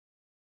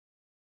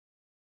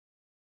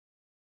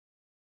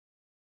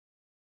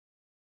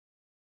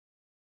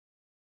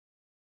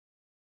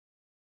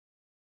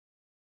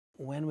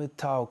When we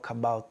talk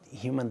about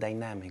human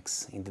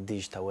dynamics in the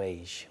digital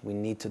age, we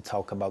need to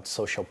talk about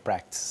social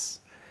practice,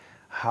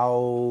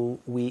 how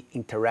we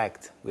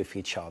interact with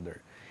each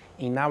other.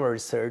 In our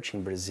research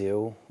in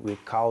Brazil, we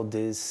call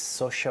this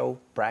social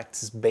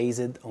practice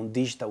based on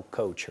digital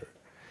culture.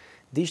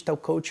 Digital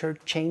culture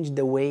changed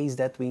the ways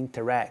that we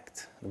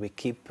interact. We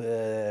keep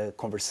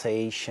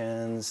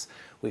conversations,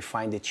 we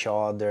find each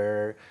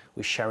other,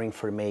 we share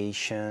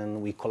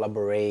information, we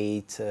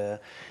collaborate.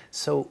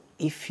 So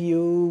if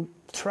you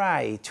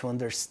try to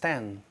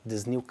understand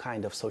this new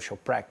kind of social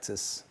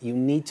practice, you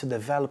need to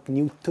develop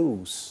new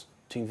tools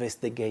to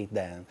investigate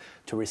them,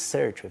 to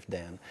research with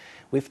them.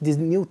 With these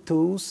new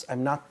tools,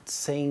 I'm not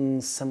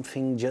saying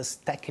something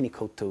just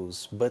technical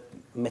tools, but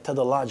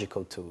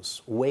methodological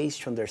tools, ways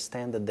to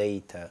understand the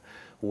data,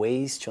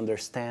 ways to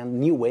understand,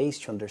 new ways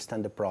to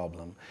understand the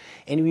problem.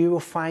 And we will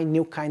find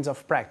new kinds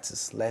of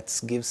practice. Let's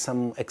give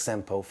some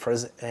example.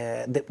 First,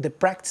 the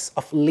practice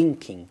of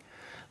linking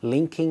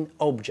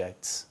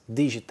objects,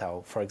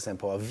 digital, for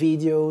example, a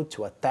video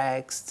to a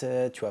text,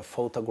 to a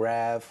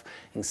photograph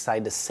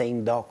inside the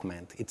same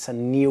document. It's a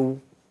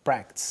new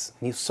practice,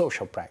 new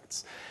social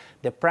practice.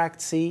 The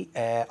practice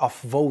of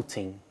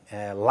voting,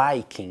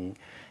 liking,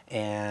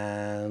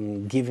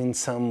 and giving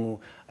some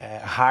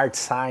hard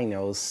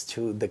signals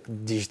to the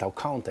digital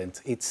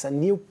content. It's a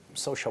new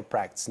social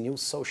practice, new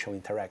social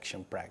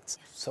interaction practice.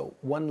 So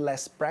one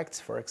last practice,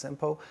 for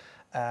example,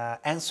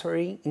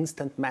 answering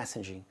instant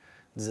messaging.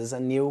 This is a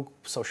new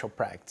social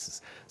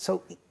practice.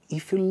 So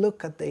if you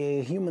look at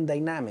the human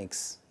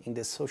dynamics in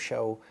the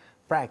social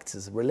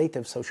practice,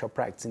 relative social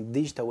practice in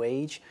digital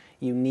age,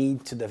 you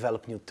need to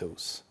develop new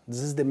tools.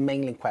 This is the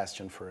main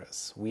question for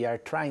us. We are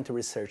trying to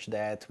research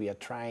that. We are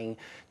trying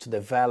to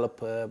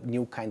develop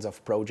new kinds of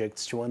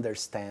projects to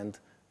understand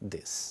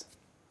this.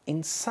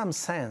 In some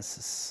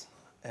senses,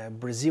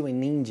 Brazil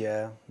and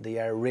India, they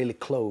are really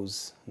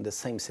close in the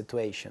same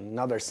situation. In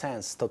other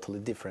sense, totally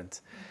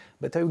different.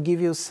 But I will give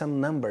you some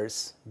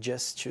numbers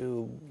just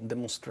to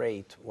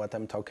demonstrate what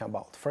I'm talking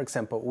about. For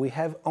example, we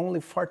have only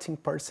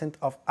 14%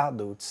 of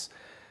adults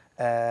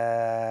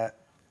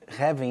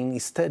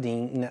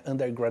studying in an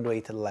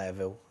undergraduate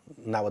level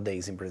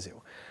nowadays in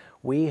Brazil.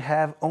 We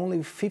have only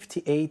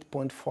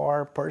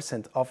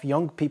 58.4% of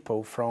young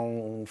people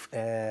from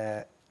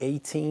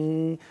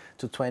 18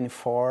 to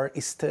 24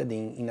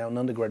 studying in an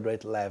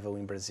undergraduate level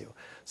in Brazil.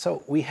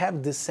 So we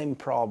have the same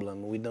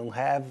problem. We don't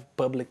have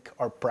public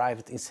or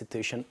private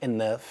institution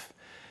enough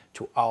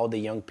to all the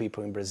young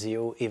people in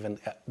Brazil, even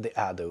the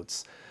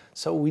adults.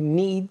 So we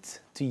need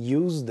to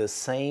use the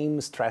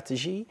same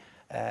strategy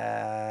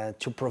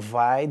to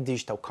provide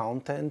digital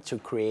content, to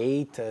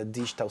create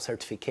digital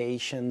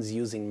certifications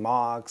using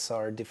mocks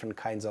or different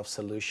kinds of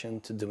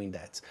solutions to doing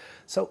that.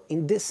 So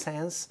in this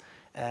sense,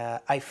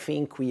 I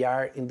think we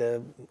are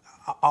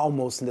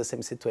almost in the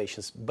same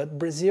situations. But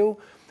Brazil,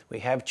 we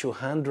have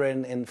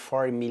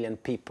 240 million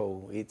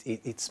people.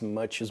 It's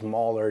much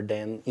smaller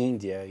than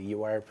India.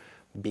 You are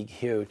big,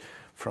 huge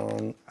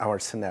from our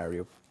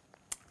scenario.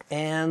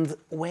 And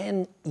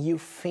when you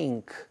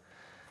think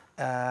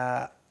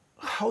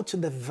how to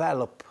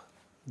develop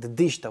the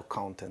digital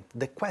content,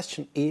 the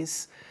question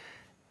is,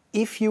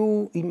 if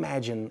you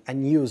imagine a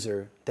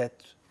user that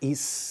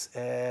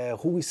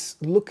who is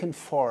looking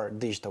for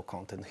digital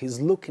content, he's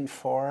looking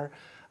for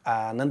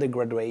an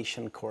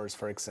undergraduate course,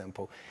 for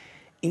example.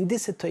 In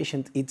this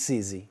situation, it's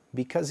easy,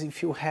 because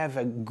if you have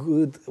a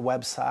good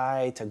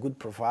website, a good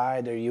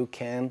provider, you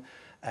can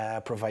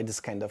provide this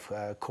kind of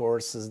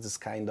courses, this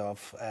kind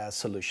of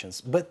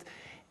solutions.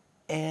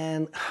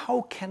 And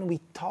how can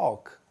we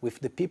talk with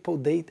the people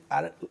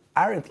that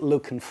aren't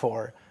looking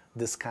for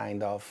this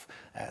kind of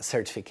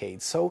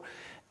certificate? So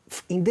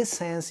in this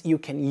sense, you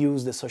can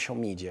use the social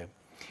media.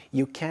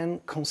 You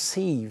can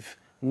conceive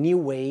new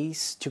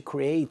ways to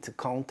create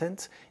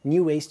content,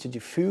 new ways to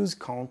diffuse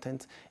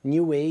content,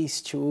 new ways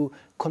to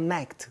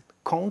connect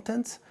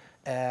content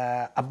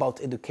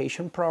about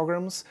education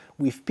programs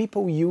with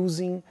people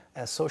using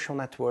social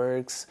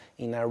networks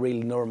in a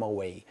really normal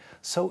way.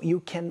 So you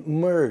can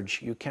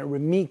merge, you can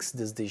remix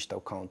this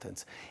digital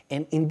content.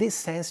 And in this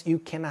sense, you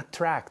can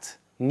attract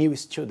new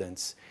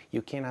students.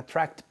 You can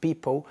attract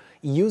people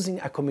using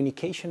a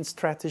communication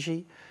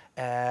strategy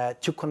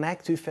to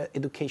connect with an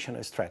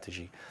educational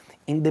strategy.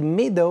 In the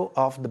middle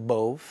of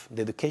both,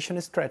 the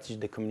educational strategy,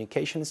 the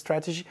communication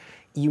strategy,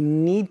 you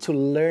need to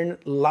learn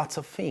lots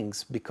of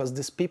things, because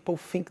these people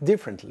think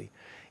differently.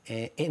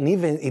 And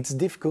even it's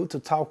difficult to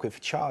talk with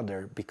each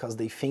other, because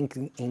they think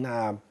in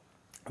a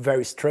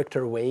very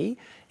structured way,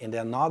 and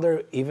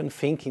another even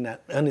think in an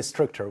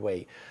unstructured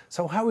way.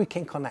 So how we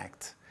can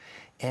connect?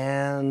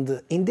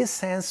 And in this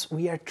sense,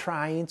 we are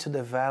trying to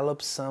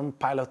develop some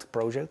pilot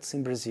projects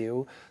in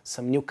Brazil,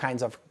 some new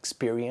kinds of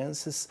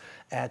experiences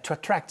to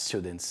attract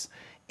students.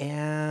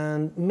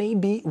 And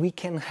maybe we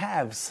can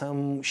have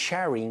some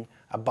sharing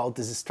about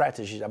this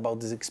strategy, about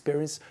this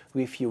experience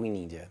with you in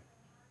India.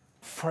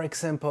 For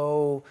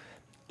example,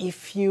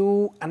 if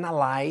you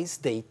analyze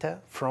data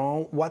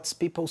from what's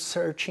people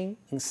searching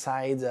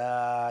inside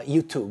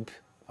YouTube,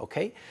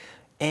 okay?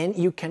 And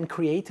you can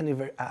create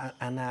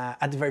an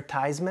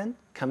advertisement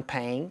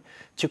campaign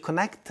to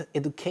connect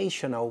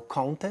educational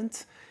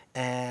content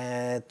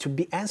to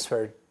be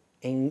answered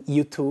in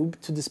YouTube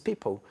to these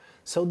people.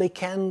 So they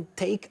can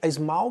take a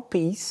small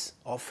piece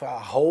of a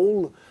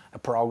whole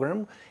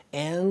program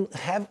and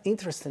have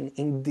interest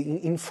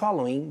in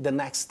following the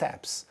next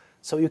steps.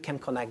 So you can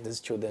connect the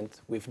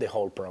student with the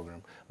whole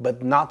program,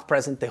 but not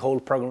present the whole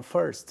program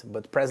first,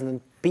 but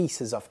present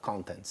pieces of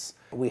contents.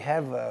 We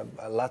have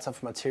lots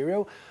of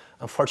material,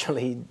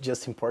 unfortunately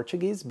just in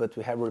Portuguese, but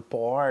we have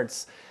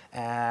reports.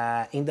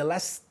 In the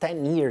last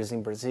 10 years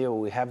in Brazil,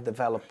 we have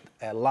developed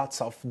lots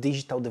of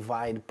digital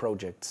divide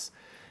projects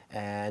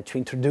to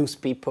introduce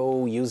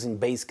people using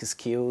basic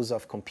skills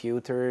of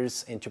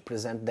computers and to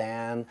present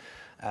them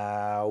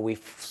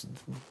with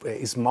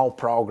small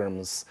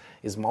programs,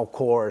 small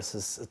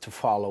courses to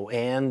follow,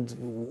 and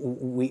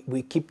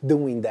we keep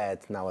doing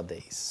that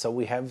nowadays. So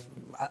we have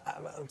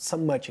so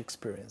much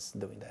experience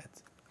doing that.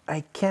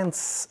 I can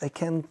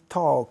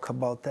talk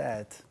about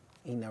that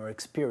in our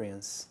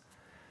experience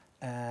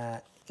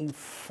in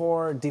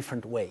 4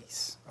 different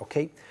ways.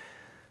 Okay,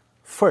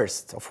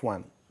 first of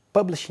one,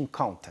 publishing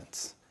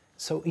contents.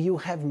 So you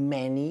have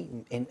many,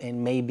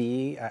 and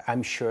maybe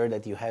I'm sure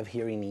that you have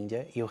here in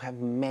India, you have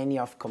many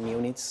of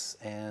communities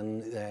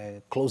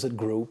and closed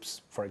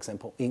groups, for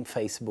example, in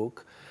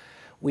Facebook,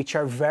 which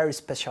are very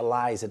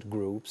specialized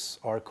groups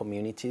or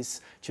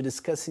communities to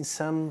discussing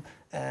some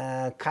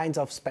kinds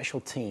of special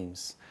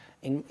themes.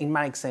 In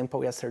my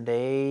example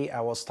yesterday,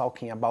 I was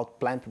talking about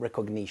plant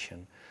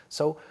recognition.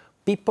 So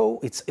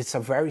people, it's a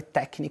very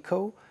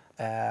technical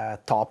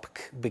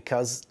topic,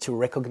 because to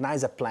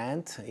recognize a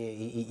plant,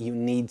 you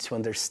need to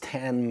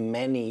understand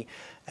many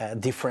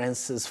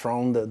differences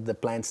from the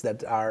plants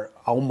that are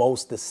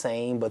almost the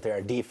same, but they are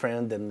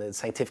different, and the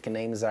scientific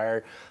names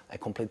are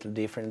completely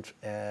different,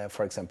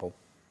 for example.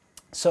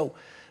 So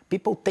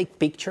people take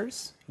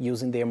pictures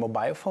using their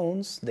mobile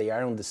phones. They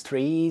are on the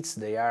streets,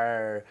 they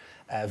are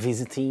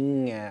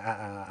visiting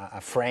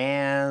a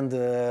friend,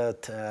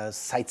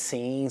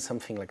 sightseeing,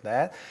 something like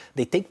that.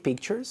 They take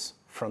pictures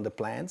from the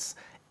plants,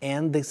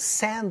 and they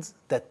send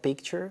that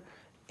picture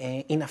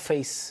in a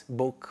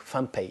Facebook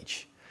fan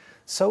page.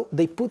 So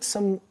they put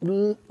some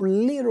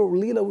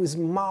little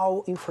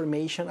small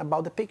information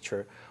about the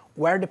picture,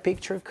 where the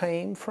picture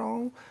came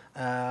from,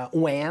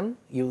 when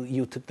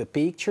you took the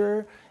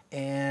picture,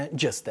 and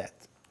just that.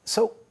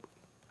 So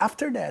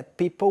after that,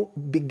 people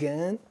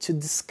began to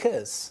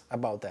discuss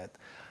about that.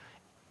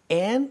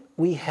 And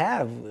we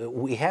have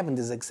in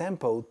this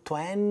example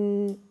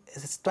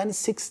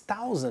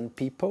 26,000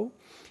 people.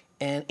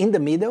 And in the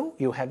middle,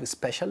 you have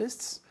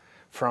specialists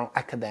from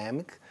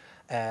academic,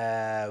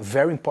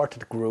 very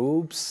important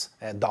groups,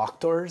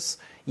 doctors,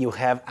 you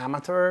have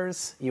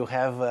amateurs, you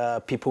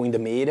have people in the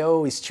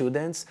middle,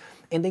 students,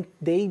 and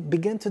they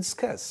begin to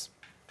discuss.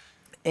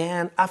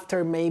 And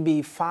after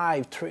maybe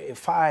 5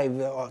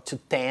 to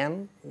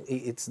 10,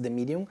 it's the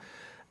medium,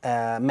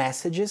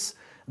 messages,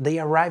 they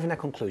arrive in a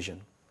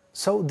conclusion.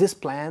 So this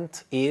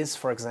plant is,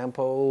 for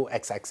example,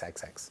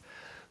 XXXX.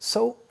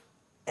 So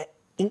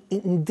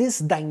in these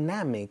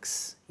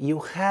dynamics, you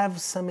have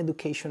some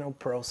educational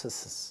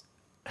processes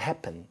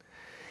happen,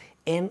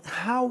 and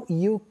how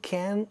you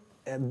can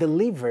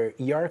deliver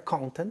your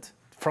content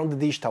from the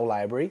digital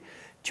library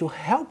to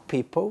help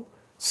people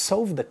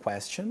solve the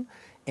question,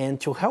 and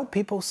to help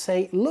people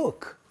say,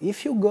 look,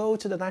 if you go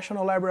to the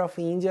National Library of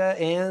India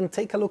and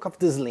take a look at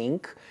this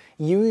link,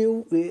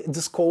 you will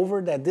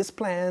discover that this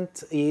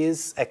plant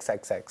is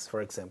XXX,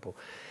 for example.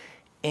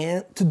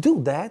 And to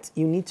do that,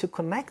 you need to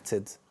connect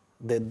it,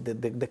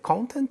 the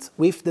content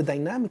with the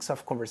dynamics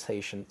of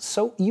conversation.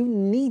 So you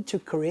need to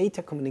create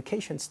a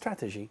communication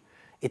strategy.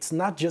 It's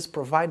not just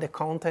provide the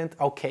content,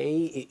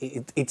 okay,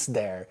 it's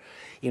there.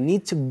 You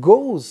need to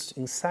go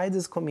inside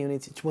this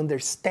community to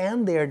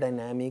understand their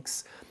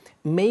dynamics,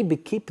 maybe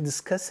keep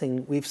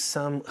discussing with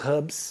some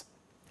hubs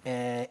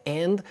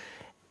and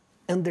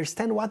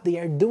understand what they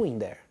are doing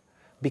there.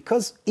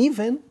 Because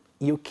even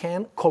you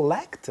can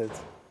collect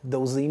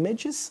those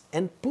images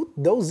and put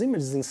those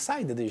images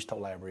inside the digital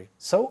library.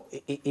 So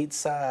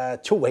it's a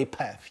two-way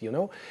path, you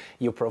know?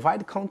 You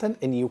provide content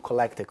and you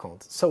collect the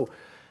content. So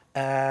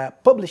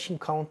publishing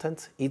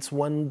content, it's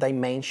one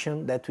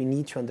dimension that we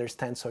need to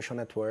understand social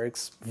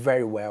networks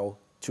very well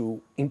to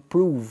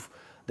improve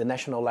the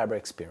National Library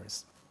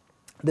experience.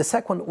 The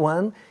second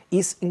one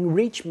is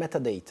enrich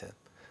metadata.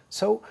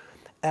 So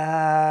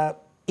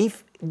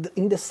if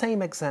in the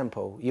same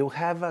example, you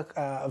have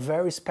a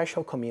very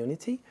special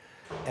community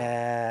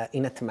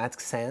in a thematic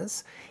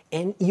sense,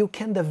 and you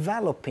can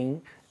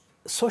developing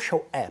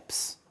social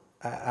apps.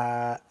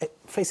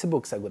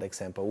 Facebook's a good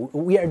example.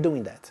 We are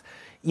doing that.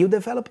 You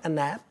develop an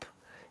app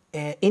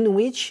in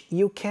which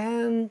you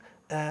can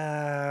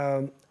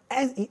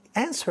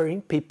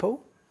answering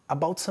people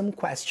about some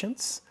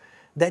questions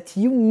that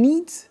you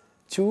need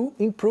to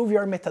improve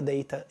your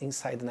metadata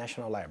inside the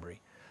National Library.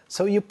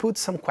 So you put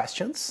some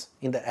questions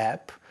in the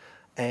app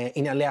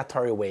in an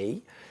aleatory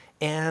way,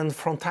 and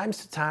from time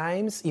to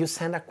time you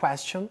send a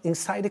question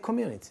inside the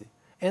community.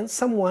 and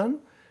someone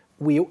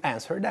will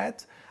answer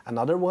that,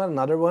 another one,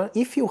 another one.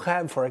 If you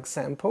have, for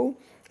example,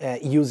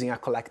 using a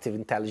collective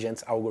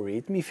intelligence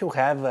algorithm, if you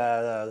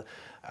have,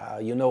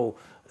 you know,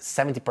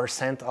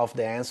 70% of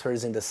the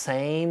answers in the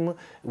same,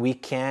 we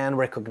can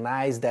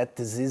recognize that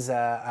this is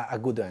a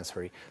good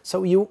answer.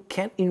 So you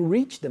can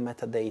enrich the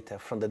metadata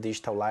from the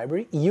digital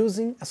library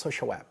using a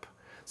social app.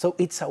 So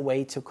it's a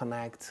way to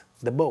connect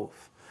the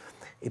both.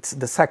 It's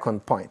the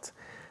second point.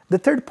 The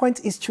third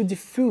point is to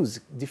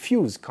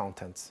diffuse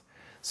content.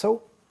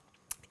 So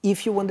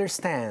if you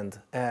understand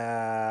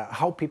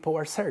how people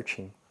are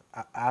searching,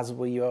 as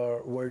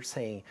were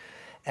saying,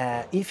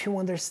 if you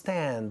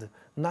understand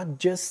not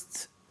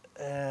just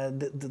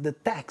the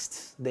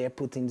texts they are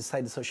putting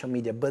inside the social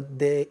media, but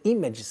the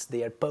images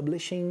they are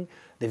publishing,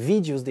 the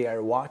videos they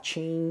are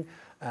watching,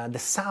 the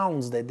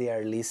sounds that they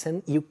are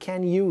listening, you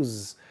can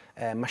use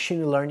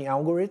machine learning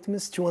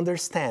algorithms to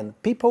understand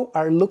people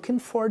are looking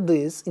for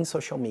this in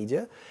social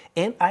media,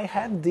 and I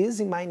have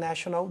this in my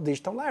national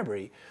digital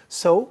library.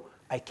 So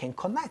I can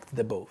connect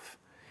the both.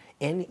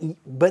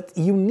 But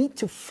you need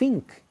to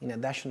think in a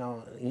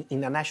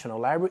national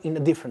library in a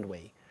different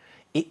way.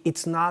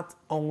 It's not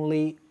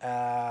only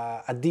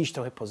a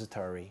digital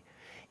repository,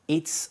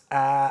 it's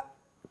a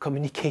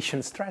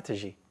communication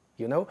strategy.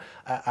 You know,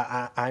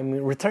 I'm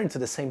returning to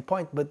the same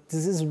point, but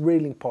this is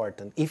really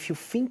important. If you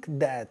think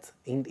that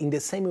in the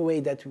same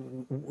way that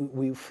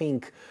we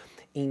think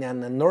in a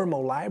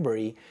normal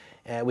library,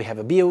 we have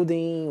a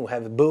building, we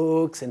have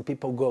books, and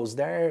people goes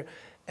there,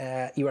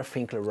 you are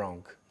thinking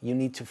wrong. You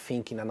need to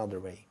think in another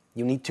way.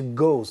 You need to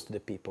go to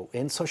the people.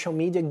 And social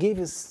media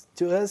gives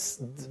to us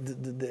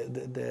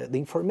the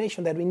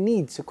information that we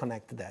need to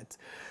connect that.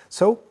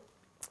 So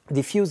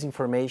diffuse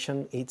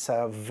information, it's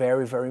a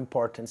very, very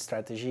important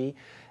strategy.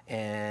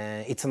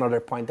 And it's another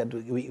point that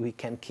we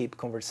can keep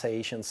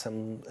conversations,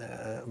 some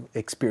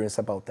experience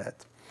about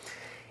that.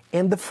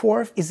 And the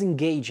fourth is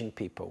engaging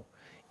people.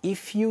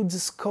 If you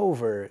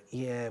discover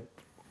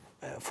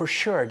for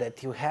sure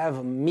that you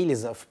have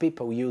millions of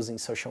people using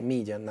social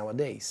media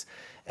nowadays,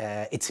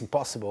 it's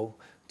impossible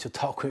to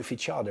talk with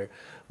each other.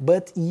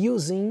 But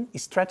using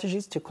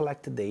strategies to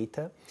collect the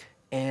data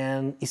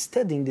and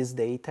studying this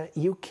data,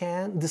 you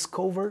can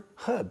discover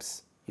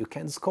hubs. You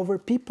can discover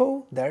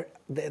people that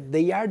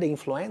they are the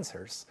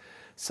influencers.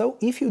 So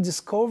if you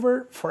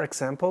discover, for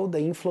example, the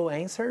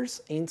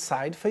influencers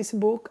inside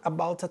Facebook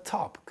about a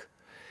topic,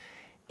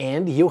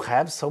 and you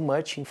have so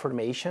much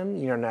information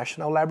in your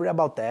national library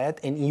about that,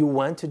 and you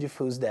want to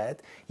diffuse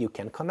that, you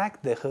can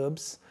connect the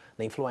hubs,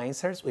 the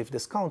influencers, with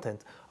this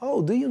content.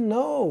 Oh, do you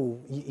know?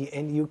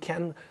 And you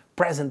can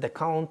present the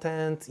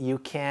content, you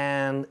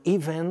can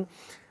even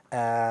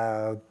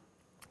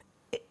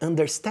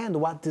understand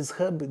what this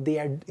hub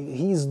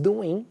he's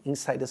doing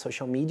inside the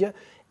social media,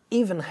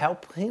 even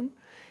help him.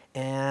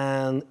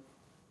 And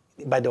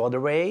by the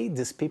other way,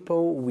 these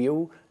people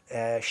will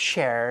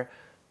share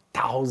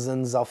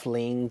thousands of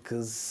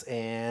links,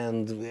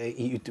 and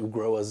it will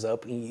grow us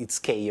up, it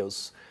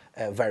scales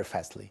very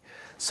fastly.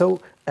 So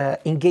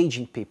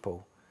engaging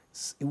people.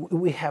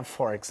 We have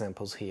 4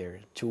 examples here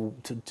to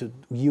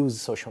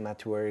use social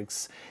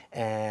networks,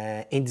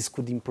 and this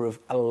could improve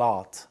a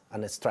lot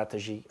on the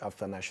strategy of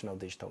the National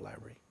Digital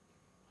Library.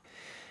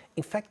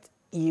 In fact,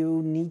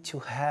 you need to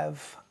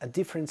have a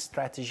different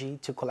strategy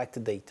to collect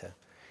the data.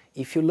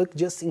 If you look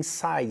just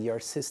inside your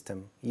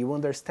system, you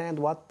understand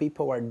what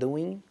people are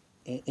doing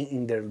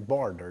in their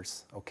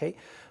borders, okay?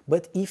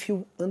 But if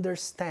you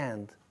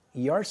understand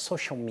your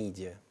social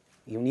media,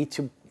 you need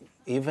to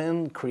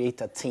even create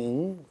a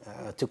team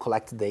to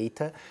collect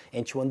data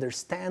and to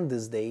understand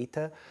this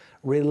data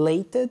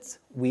related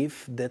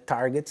with the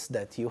targets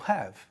that you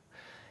have.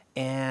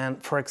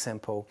 And for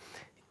example,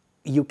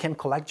 you can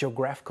collect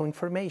geographical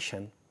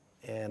information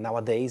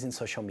nowadays in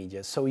social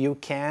media. So you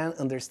can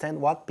understand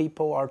what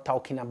people are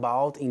talking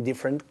about in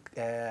different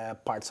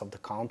parts of the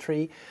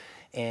country.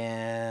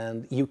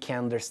 And you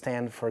can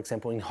understand, for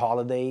example, in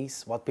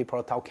holidays, what people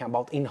are talking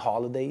about in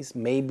holidays.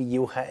 Maybe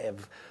you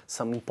have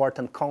some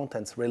important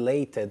contents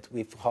related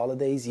with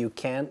holidays. You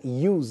can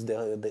use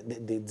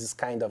this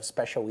kind of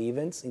special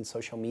events in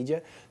social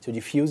media to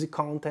diffuse the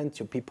content,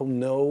 to people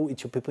know,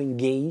 to people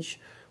engage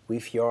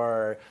with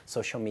your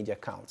social media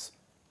accounts.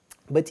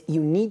 But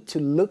you need to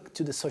look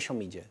to the social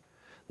media,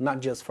 not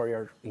just for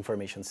your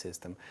information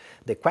system.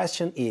 The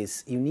question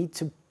is, you need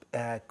to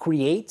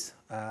create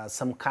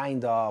some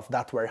kind of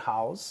data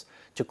warehouse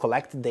to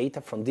collect data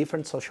from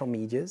different social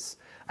medias.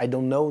 I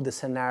don't know the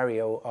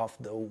scenario of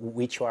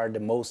which are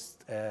the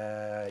most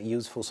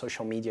useful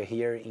social media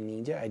here in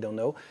India. I don't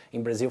know.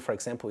 In Brazil, for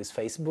example, is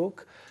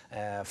Facebook,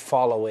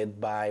 followed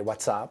by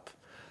WhatsApp,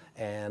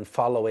 and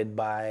followed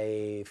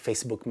by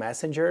Facebook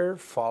Messenger,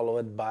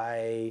 followed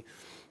by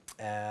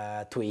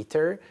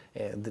Twitter.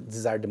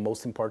 These are the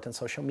most important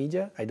social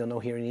media. I don't know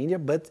here in India,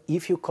 but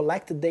if you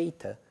collect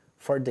data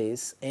for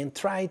this and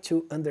try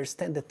to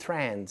understand the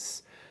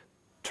trends,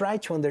 try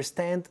to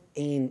understand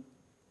in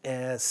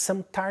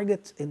some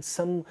target and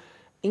some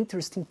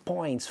interesting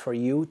points for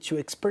you to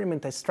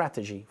experiment a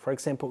strategy. For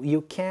example,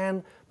 you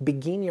can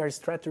begin your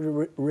strategy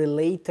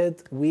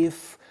related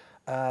with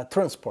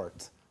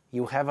transport.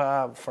 You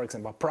have, for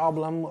example, a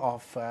problem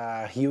of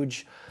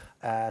huge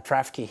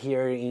traffic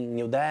here in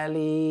New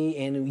Delhi,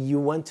 and you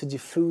want to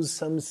diffuse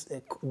some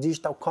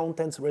digital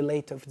contents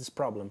related to this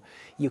problem.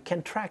 You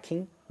can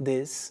tracking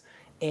this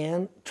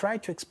and try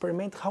to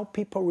experiment how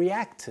people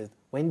reacted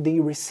when they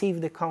receive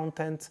the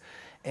content,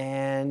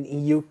 and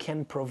you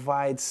can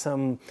provide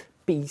some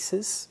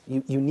pieces.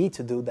 You need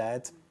to do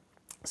that.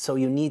 So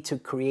you need to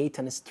create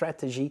a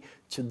strategy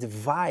to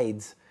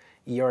divide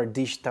your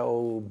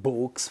digital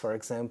books, for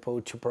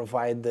example, to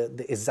provide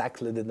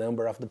exactly the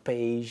number of the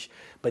page,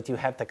 but you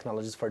have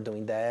technologies for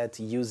doing that,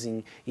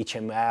 using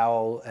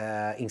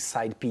HTML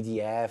inside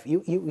PDF.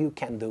 You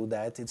can do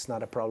that, it's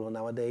not a problem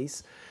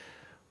nowadays.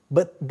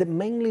 But the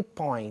mainly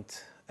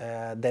point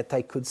that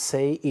I could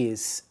say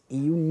is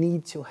you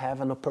need to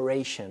have an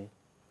operation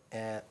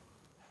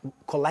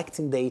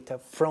collecting data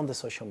from the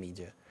social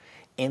media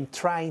and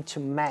trying to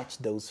match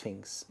those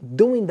things.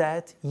 Doing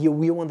that, you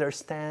will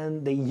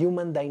understand the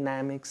human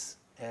dynamics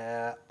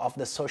of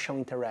the social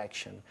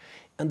interaction.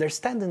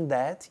 Understanding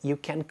that, you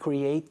can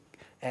create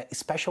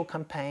special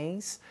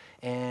campaigns,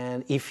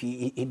 and if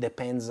it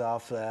depends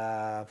of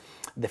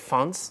the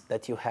funds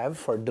that you have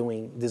for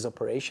doing this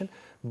operation,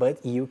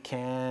 but you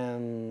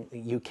can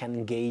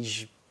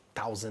engage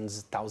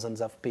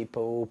thousands of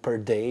people per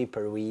day,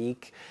 per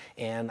week,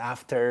 and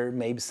after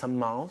maybe some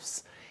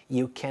months,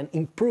 you can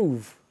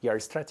improve your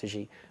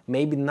strategy.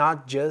 Maybe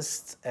not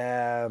just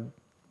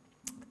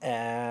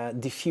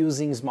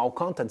diffusing small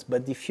contents,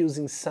 but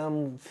diffusing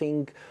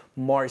something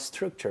more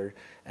structured,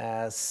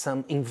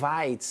 some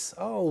invites.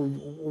 Oh,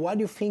 what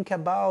do you think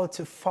about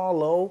to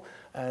follow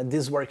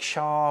this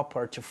workshop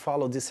or to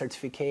follow this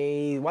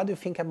certificate? What do you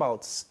think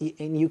about?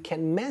 And you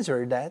can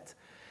measure that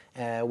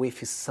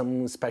with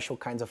some special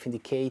kinds of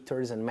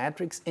indicators and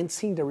metrics and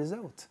see the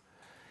result.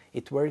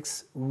 It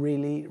works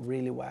really,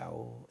 really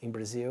well in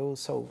Brazil,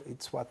 so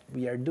it's what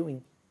we are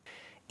doing.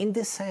 In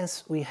this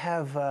sense, we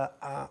have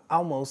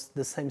almost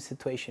the same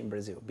situation in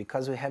Brazil,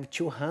 because we have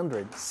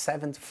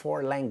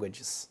 274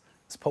 languages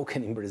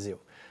spoken in Brazil.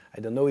 I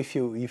don't know if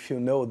you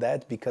know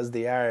that, because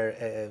they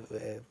are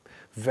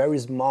very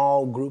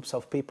small groups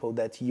of people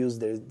that use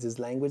this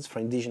language for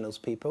indigenous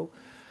people.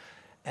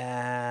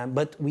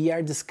 But we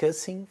are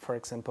discussing, for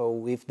example,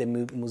 with the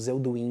Museu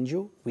do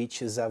Índio,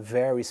 which is a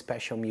very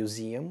special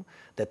museum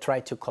that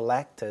tries to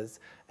collect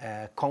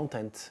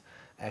content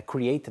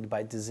created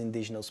by these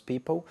indigenous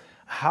people,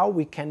 how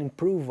we can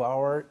improve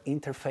our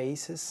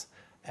interfaces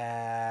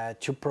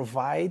to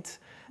provide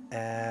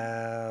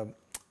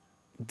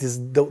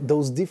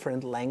those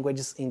different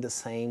languages in the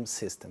same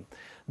system.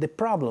 The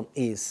problem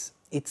is,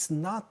 it's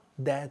not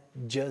that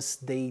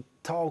just they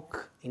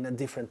talk in a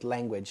different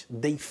language,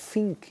 they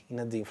think in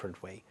a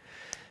different way.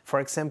 For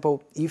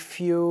example, if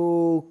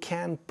you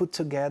can put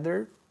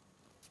together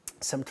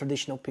some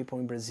traditional people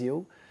in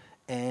Brazil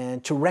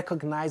and to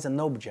recognize an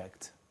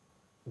object,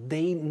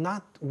 they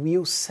not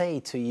will say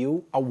to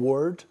you a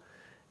word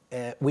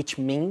which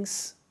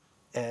means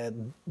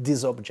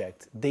this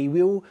object. They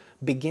will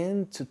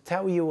begin to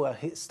tell you a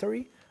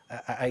history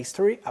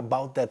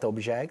about that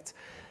object,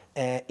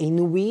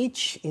 in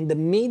which, in the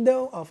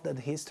middle of that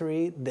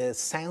history, the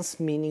sense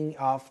meaning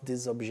of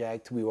this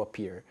object will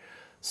appear.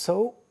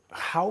 So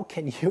how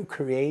can you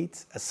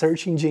create a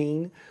search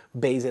engine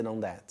based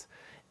on that?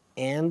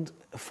 And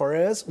for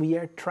us, we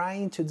are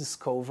trying to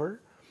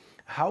discover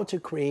how to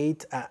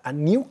create a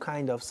new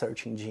kind of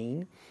search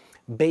engine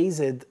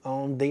based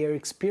on their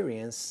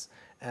experience.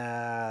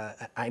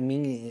 I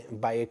mean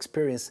by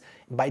experience,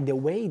 by the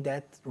way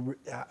that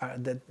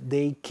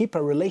they keep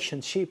a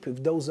relationship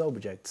with those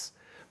objects,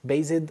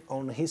 based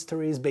on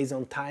histories, based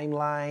on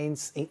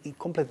timelines, in a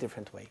completely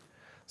different way.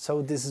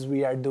 So this is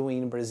we are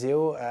doing in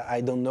Brazil.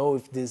 I don't know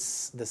if this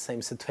is the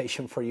same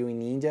situation for you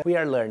in India. We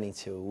are learning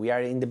too. We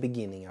are in the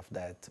beginning of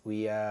that.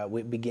 We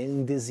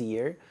beginning this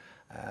year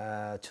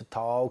to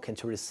talk and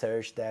to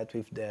research that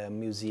with the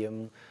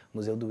Museu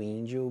do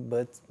Índio,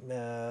 but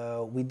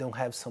we don't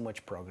have so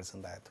much progress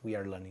on that. We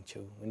are learning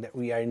too.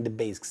 We are in the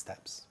basic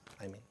steps,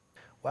 I mean.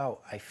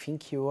 Well, I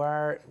think you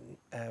are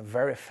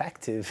very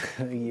effective.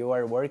 You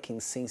are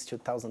working since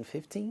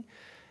 2015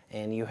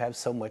 and you have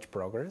so much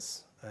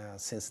progress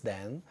since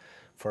then.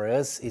 For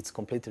us, it's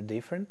completely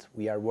different.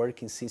 We are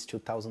working since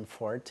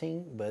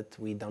 2014, but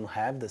we don't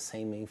have the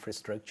same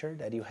infrastructure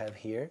that you have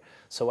here.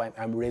 So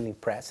I'm really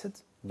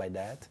impressed by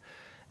that.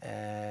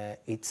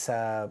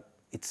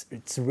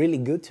 It's really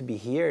good to be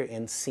here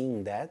and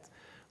seeing that,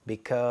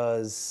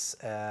 because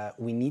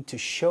we need to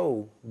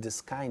show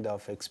this kind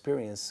of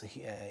experience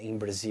in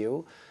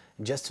Brazil,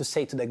 just to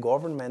say to the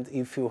government,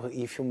 if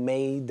you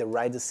made the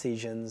right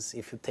decisions,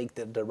 if you take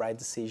the right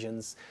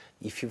decisions,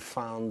 if you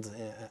found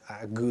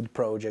a good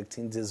project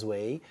in this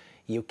way,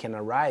 you can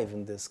arrive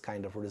in this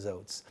kind of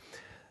results.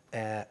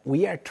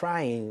 We are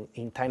trying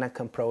in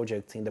Tainacam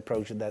project, in the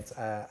project that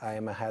I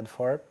am ahead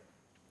for,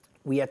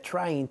 we are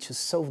trying to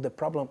solve the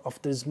problem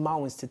of the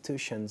small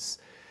institutions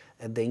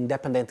the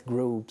independent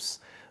groups,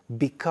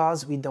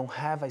 because we don't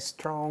have a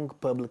strong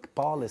public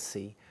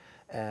policy,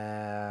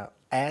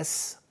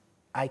 as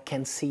I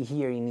can see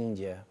here in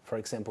India. For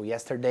example,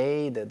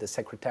 yesterday the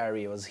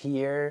secretary was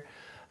here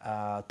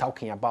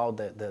talking about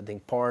the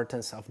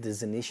importance of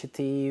this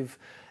initiative,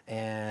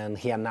 and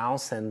he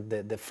announced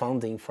the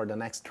funding for the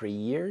next 3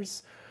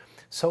 years.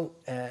 So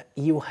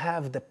you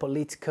have the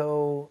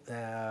political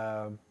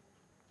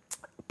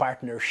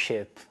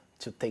partnership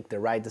to take the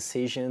right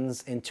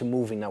decisions and to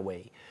move in a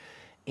way.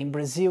 In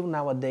Brazil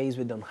nowadays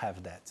we don't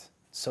have that.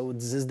 So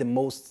this is the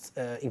most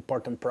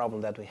important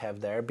problem that we have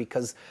there,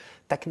 because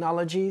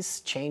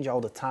technologies change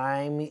all the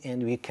time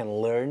and we can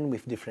learn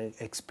with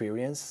different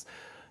experience.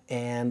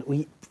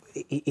 And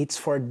it's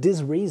for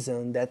this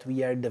reason that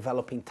we are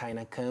developing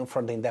Tainacan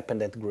for the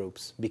independent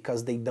groups,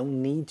 because they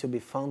don't need to be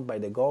funded by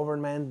the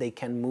government, they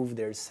can move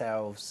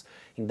themselves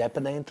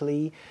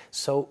independently.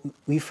 So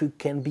if we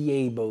can be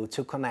able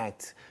to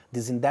connect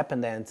this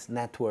independent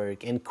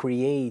network and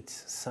create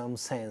some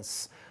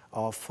sense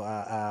of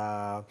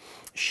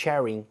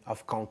sharing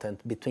of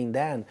content between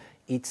them,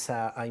 it's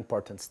an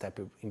important step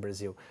in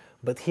Brazil.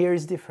 But here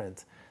is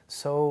different.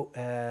 So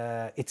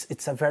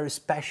it's a very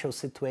special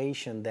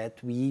situation that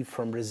we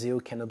from Brazil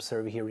can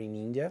observe here in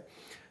India.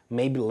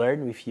 Maybe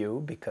learn with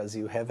you, because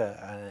you have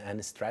a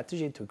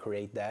strategy to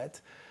create that.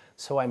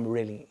 So I'm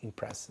really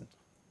impressed.